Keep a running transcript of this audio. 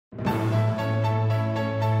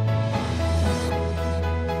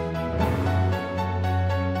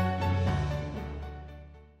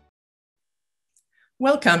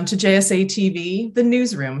Welcome to JSA TV, the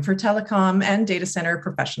newsroom for telecom and data center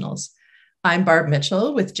professionals. I'm Barb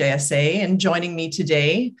Mitchell with JSA, and joining me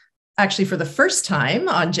today, actually for the first time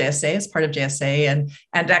on JSA as part of JSA and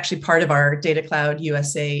actually part of our Datacloud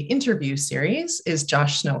USA interview series is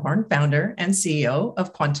Josh Snowhorn, founder and CEO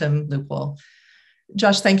of Quantum Loophole.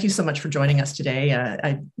 Josh, thank you so much for joining us today.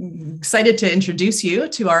 I'm excited to introduce you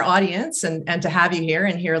to our audience and to have you here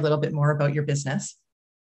and hear a little bit more about your business.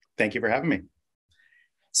 Thank you for having me.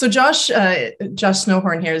 So Josh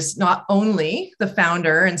Snowhorn here is not only the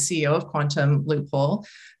founder and CEO of Quantum Loophole,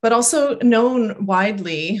 but also known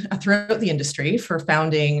widely throughout the industry for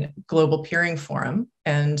founding Global Peering Forum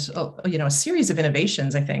and a series of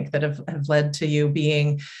innovations, I think, that have led to you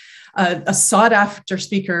being a sought-after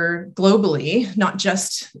speaker globally, not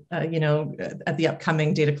just at the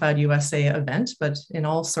upcoming Datacloud USA event, but in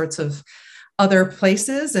all sorts of other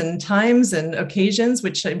places and times and occasions,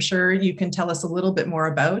 which I'm sure you can tell us a little bit more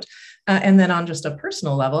about. And then on just a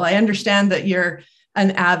personal level, I understand that you're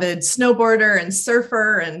an avid snowboarder and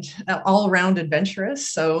surfer and all-around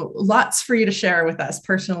adventurous. So lots for you to share with us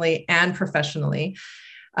personally and professionally.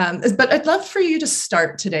 But I'd love for you to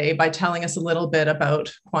start today by telling us a little bit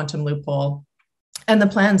about Quantum Loophole and the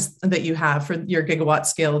plans that you have for your gigawatt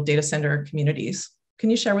scale data center communities.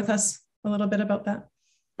 Can you share with us a little bit about that?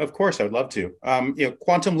 Of course, I would love to.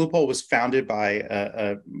 Quantum Loophole was founded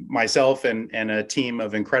by myself and a team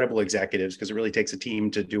of incredible executives, because it really takes a team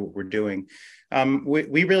to do what we're doing.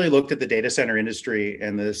 We really looked at the data center industry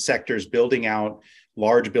and the sectors building out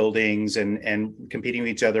large buildings and competing with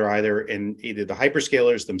each other either in either the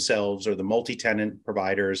hyperscalers themselves or the multi-tenant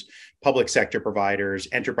providers, public sector providers,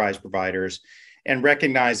 enterprise providers, and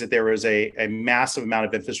recognize that there was a massive amount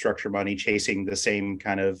of infrastructure money chasing the same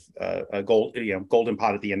kind of golden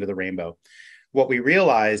pot at the end of the rainbow. What we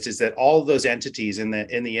realized is that all of those entities in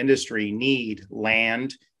the industry need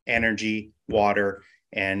land, energy, water,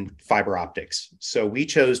 and fiber optics. So we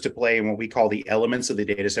chose to play in what we call the elements of the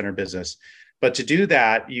data center business. But to do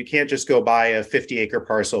that, you can't just go buy a 50-acre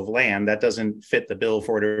parcel of land. That doesn't fit the bill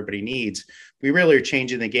for what everybody needs. We really are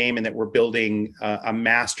changing the game in that we're building a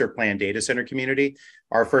master plan data center community.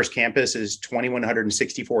 Our first campus is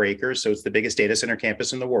 2,164 acres, so it's the biggest data center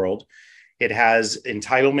campus in the world. It has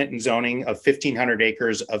entitlement and zoning of 1,500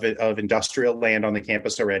 acres of industrial land on the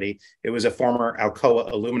campus already. It was a former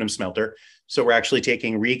Alcoa aluminum smelter. So we're actually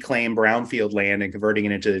taking reclaimed brownfield land and converting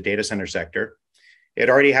it into the data center sector. It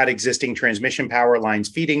already had existing transmission power lines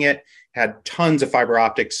feeding it, had tons of fiber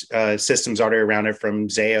optics systems already around it from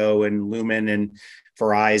Zayo and Lumen and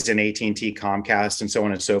Verizon, AT&T, Comcast, and so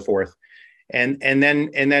on and so forth. And then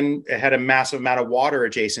it had a massive amount of water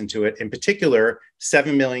adjacent to it, in particular,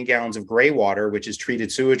 7 million gallons of gray water, which is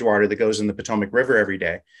treated sewage water that goes in the Potomac River every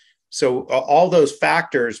day. So all those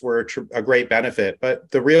factors were a great benefit. But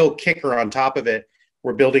the real kicker on top of it,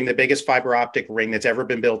 we're building the biggest fiber optic ring that's ever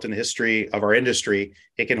been built in the history of our industry.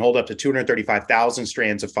 It can hold up to 235,000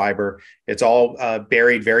 strands of fiber. It's all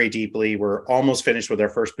buried very deeply. We're almost finished with our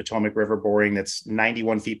first Potomac River boring that's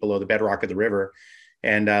 91 feet below the bedrock of the river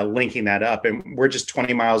and linking that up. And we're just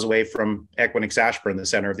 20 miles away from Equinix Ashburn, the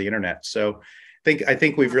center of the internet. So I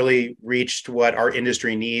think we've really reached what our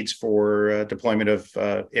industry needs for deployment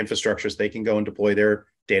of infrastructure so they can go and deploy their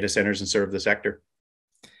data centers and serve the sector.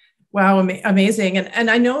 Wow, amazing. And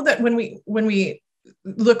I know that when we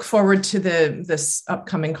look forward to this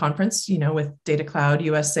upcoming conference, with Datacloud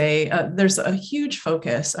USA, there's a huge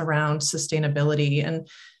focus around sustainability. And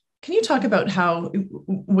can you talk about how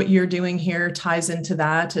what you're doing here ties into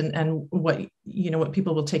that and what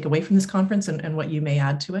people will take away from this conference and what you may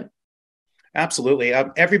add to it? Absolutely.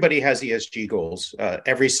 Everybody has ESG goals.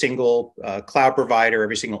 Every single cloud provider,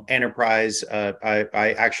 every single enterprise.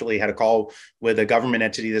 I actually had a call with a government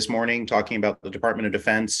entity this morning talking about the Department of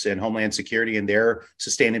Defense and Homeland Security and their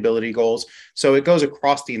sustainability goals. So it goes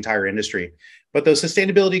across the entire industry. But those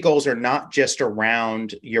sustainability goals are not just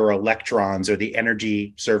around your electrons or the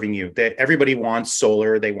energy serving you. Everybody wants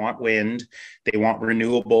solar, they want wind, they want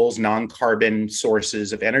renewables, non-carbon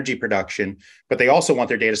sources of energy production, but they also want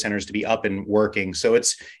their data centers to be up and working. So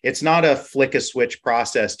it's not a flick a switch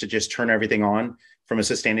process to just turn everything on from a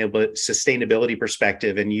sustainability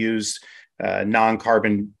perspective and use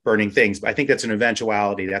non-carbon burning things. I think that's an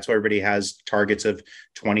eventuality. That's why everybody has targets of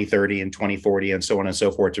 2030 and 2040 and so on and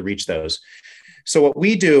so forth to reach those. So what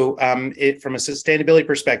we do from a sustainability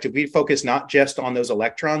perspective, we focus not just on those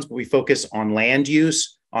electrons, but we focus on land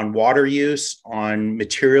use, on water use, on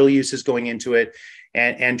material uses going into it,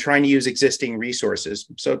 and trying to use existing resources.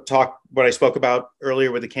 So what I spoke about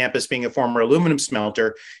earlier with the campus being a former aluminum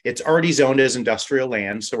smelter, it's already zoned as industrial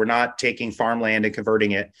land. So we're not taking farmland and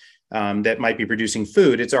converting it. that might be producing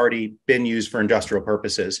food. It's already been used for industrial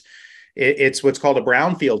purposes. It's what's called a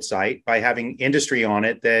brownfield site. By having industry on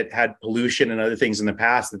it that had pollution and other things in the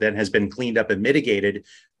past that then has been cleaned up and mitigated,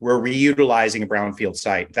 we're reutilizing a brownfield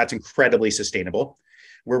site. That's incredibly sustainable.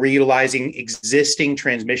 We're reutilizing existing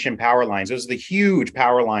transmission power lines. Those are the huge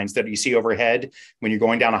power lines that you see overhead when you're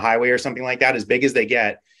going down a highway or something like that, as big as they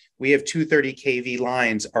get. We have 230 kV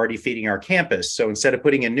lines already feeding our campus. So instead of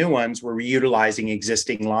putting in new ones, we're reutilizing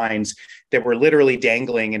existing lines that were literally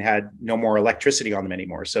dangling and had no more electricity on them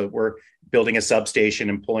anymore. So we're building a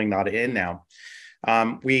substation and pulling that in now.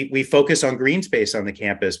 We focus on green space on the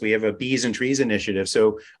campus. We have a Bees and Trees initiative.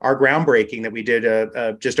 So our groundbreaking that we did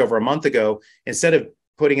just over a month ago, instead of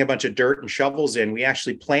putting a bunch of dirt and shovels in, we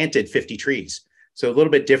actually planted 50 trees. So a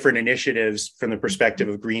little bit different initiatives from the perspective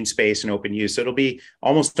of green space and open use. So it'll be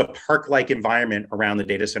almost a park-like environment around the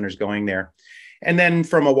data centers going there. And then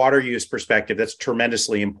from a water use perspective, that's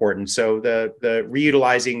tremendously important. So the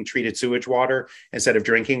reutilizing treated sewage water instead of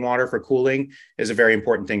drinking water for cooling is a very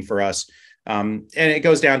important thing for us. And it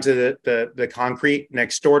goes down to the concrete.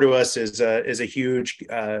 Next door to us is a huge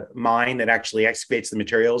mine that actually excavates the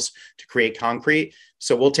materials to create concrete.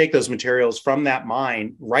 So we'll take those materials from that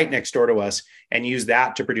mine right next door to us and use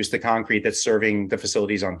that to produce the concrete that's serving the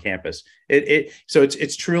facilities on campus. So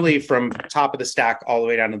it's truly from top of the stack all the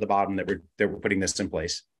way down to the bottom that we're putting this in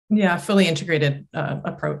place. Yeah, fully integrated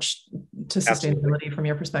approach to sustainability. Absolutely. From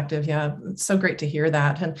your perspective. Yeah, it's so great to hear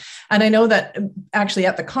that. And I know that actually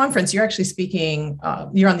at the conference, you're actually speaking,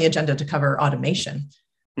 you're on the agenda to cover automation,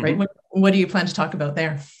 right? Mm-hmm. What do you plan to talk about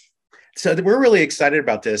there? So we're really excited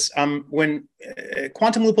about this. When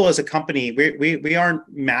Quantum Loophole as a company, we aren't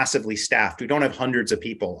massively staffed. We don't have hundreds of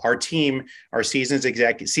people. Our team are seasoned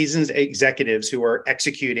executives who are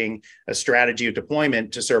executing a strategy of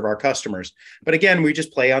deployment to serve our customers. But again, we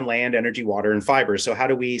just play on land, energy, water, and fiber. So how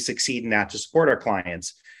do we succeed in that to support our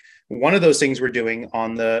clients? One of those things we're doing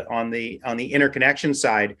on the interconnection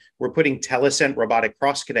side, we're putting Telecom robotic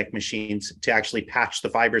cross-connect machines to actually patch the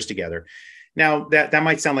fibers together. Now, that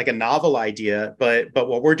might sound like a novel idea, but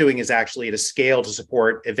what we're doing is actually at a scale to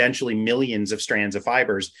support eventually millions of strands of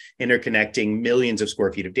fibers interconnecting millions of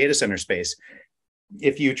square feet of data center space.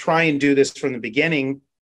 If you try and do this from the beginning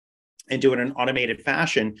and do it in an automated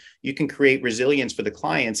fashion, you can create resilience for the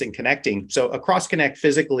clients in connecting. So a cross connect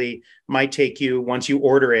physically might take you, once you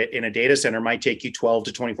order it in a data center, might take you 12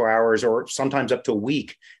 to 24 hours or sometimes up to a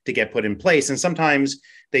week to get put in place. And sometimes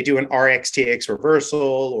they do an RxTX reversal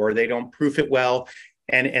or they don't proof it well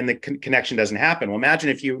and the connection doesn't happen. Well, imagine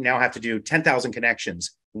if you now have to do 10,000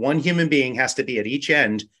 connections. One human being has to be at each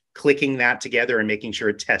end clicking that together and making sure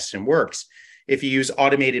it tests and works. If you use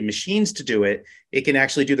automated machines to do it, it can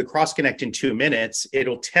actually do the cross connect in 2 minutes.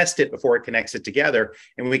 It'll test it before it connects it together,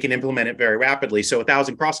 and we can implement it very rapidly. So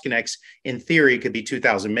 1,000 cross connects in theory could be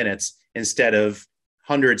 2,000 minutes instead of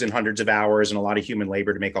hundreds and hundreds of hours and a lot of human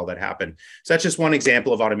labor to make all that happen. So that's just one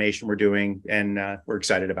example of automation we're doing, and we're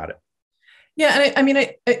excited about it. Yeah, and I mean,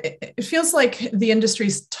 it feels like the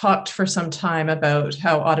industry's talked for some time about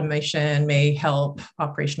how automation may help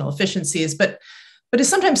operational efficiencies, but it's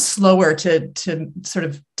sometimes slower to sort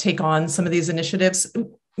of take on some of these initiatives.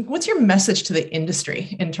 What's your message to the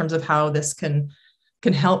industry in terms of how this can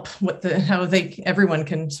help, everyone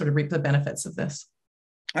can sort of reap the benefits of this?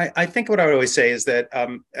 I think what I would always say is that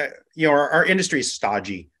our industry is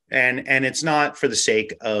stodgy, and it's not for the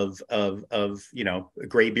sake of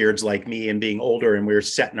graybeards like me and being older and we're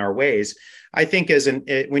set in our ways. I think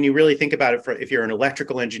when you really think about it, if you're an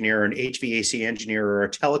electrical engineer, or an HVAC engineer, or a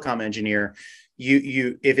telecom engineer,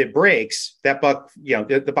 you if it breaks, that buck,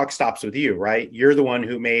 the buck stops with you, right? You're the one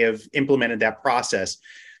who may have implemented that process.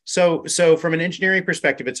 So from an engineering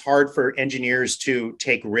perspective, it's hard for engineers to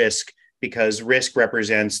take risk because risk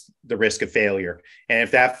represents the risk of failure. And if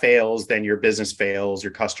that fails, then your business fails,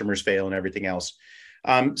 your customers fail, and everything else.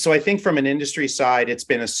 So I think from an industry side, it's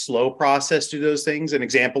been a slow process to do those things. An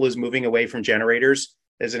example is moving away from generators.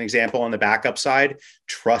 As an example, on the backup side,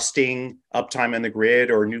 trusting uptime on the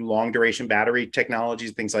grid or new long duration battery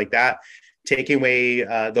technologies, things like that. Taking away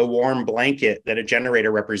the warm blanket that a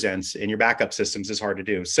generator represents in your backup systems is hard to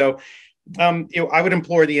do. So I would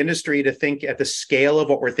implore the industry to think at the scale of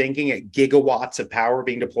what we're thinking, at gigawatts of power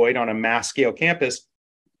being deployed on a mass scale campus.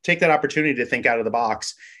 Take that opportunity to think out of the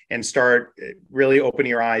box and start really opening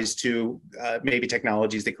your eyes to maybe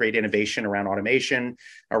technologies that create innovation around automation,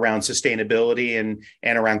 around sustainability,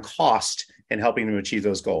 and around cost, and helping them achieve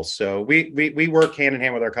those goals. So we work hand in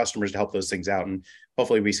hand with our customers to help those things out, and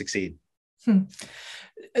hopefully we succeed.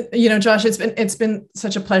 Josh, it's been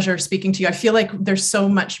such a pleasure speaking to you. I feel like there's so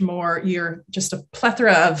much more. You're just a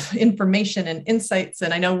plethora of information and insights.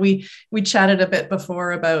 And I know we chatted a bit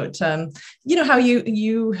before about how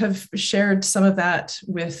you have shared some of that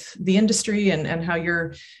with the industry and how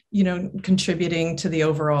you're contributing to the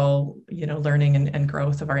overall learning and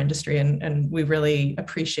growth of our industry. And we really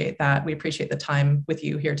appreciate that. We appreciate the time with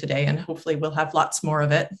you here today, and hopefully we'll have lots more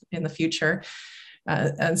of it in the future.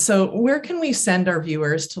 And so where can we send our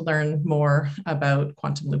viewers to learn more about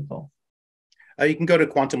Quantum Loophole? You can go to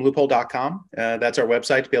quantumloophole.com. That's our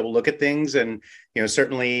website to be able to look at things, and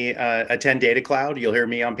certainly attend Datacloud. You'll hear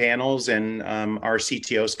me on panels, and our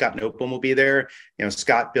CTO Scott Nopum will be there.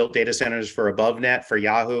 Scott built data centers for AboveNet, for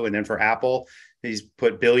Yahoo, and then for Apple. He's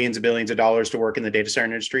put billions and billions of dollars to work in the data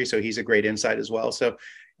center industry, so he's a great insight as well. So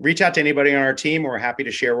reach out to anybody on our team. We're happy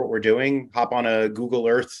to share what we're doing. Hop on a Google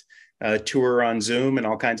Earth tour on Zoom and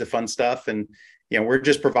all kinds of fun stuff. And, we're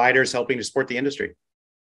just providers helping to support the industry.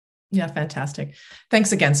 Yeah, fantastic.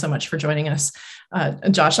 Thanks again so much for joining us,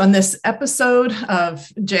 Josh, on this episode of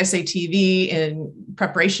JSA TV in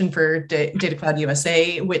preparation for Datacloud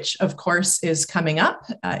USA, which of course is coming up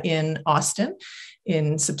in Austin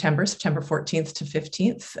in September 14th to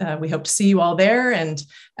 15th. We hope to see you all there, and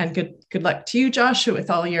good luck to you, Josh, with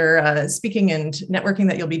all your speaking and networking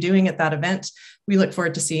that you'll be doing at that event. We look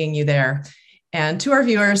forward to seeing you there. And to our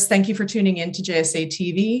viewers, thank you for tuning in to JSA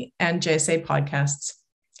TV and JSA podcasts.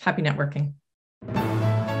 Happy networking.